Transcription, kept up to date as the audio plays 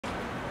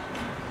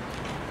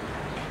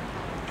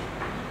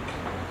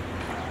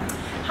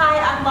Hi,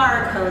 I'm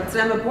Laura Coates,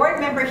 and I'm a board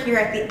member here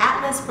at the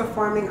Analyst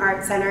Performing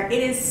Arts Center. It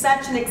is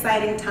such an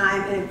exciting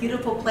time and a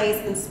beautiful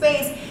place and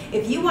space.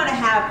 If you want to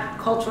have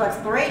cultural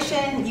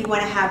exploration, you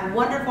want to have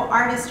wonderful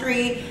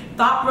artistry,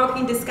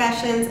 thought-provoking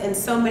discussions, and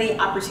so many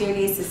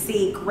opportunities to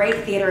see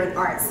great theater and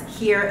arts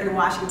here in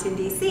Washington,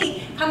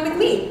 D.C., come with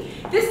me.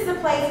 This is a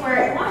place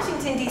where in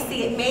Washington,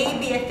 D.C., it may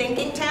be a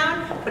thinking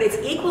town, but it's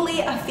equally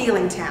a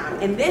feeling town.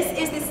 And this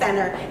is the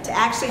center to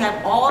actually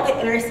have all the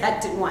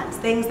intersected ones,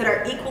 things that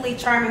are equally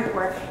charming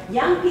for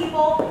young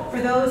people,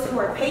 for those who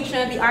are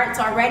patrons of the arts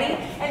already,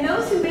 and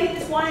those who may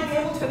just want to be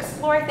able to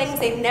explore things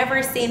they've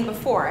never seen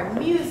before.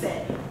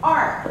 Music,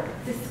 art,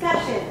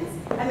 discussions.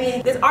 I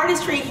mean, this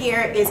artistry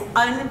here is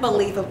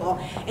unbelievable.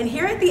 And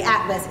here at the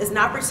Atlas is an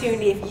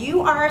opportunity, if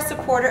you are a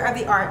supporter of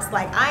the arts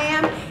like I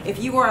am,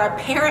 if you are a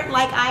parent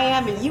like I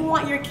am, and you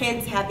want your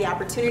kids to have the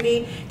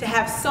opportunity to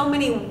have so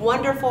many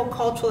wonderful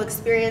cultural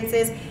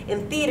experiences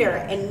in theater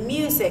and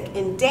music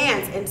and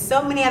dance and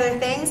so many other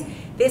things,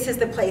 this is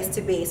the place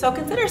to be. So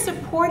consider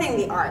supporting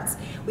the arts.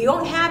 We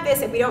won't have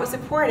this if we don't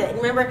support it.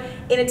 Remember,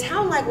 in a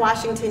town like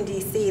Washington,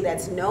 D.C.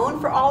 that's known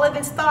for all of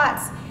its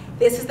thoughts,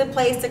 this is the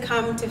place to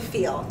come to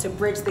feel, to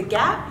bridge the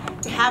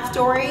gap, to have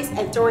stories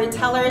and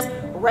storytellers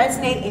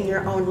resonate in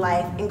your own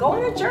life and go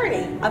on a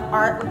journey of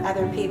art with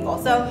other people.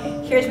 So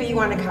here's where you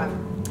want to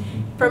come.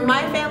 From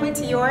my family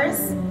to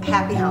yours,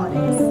 happy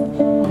holidays.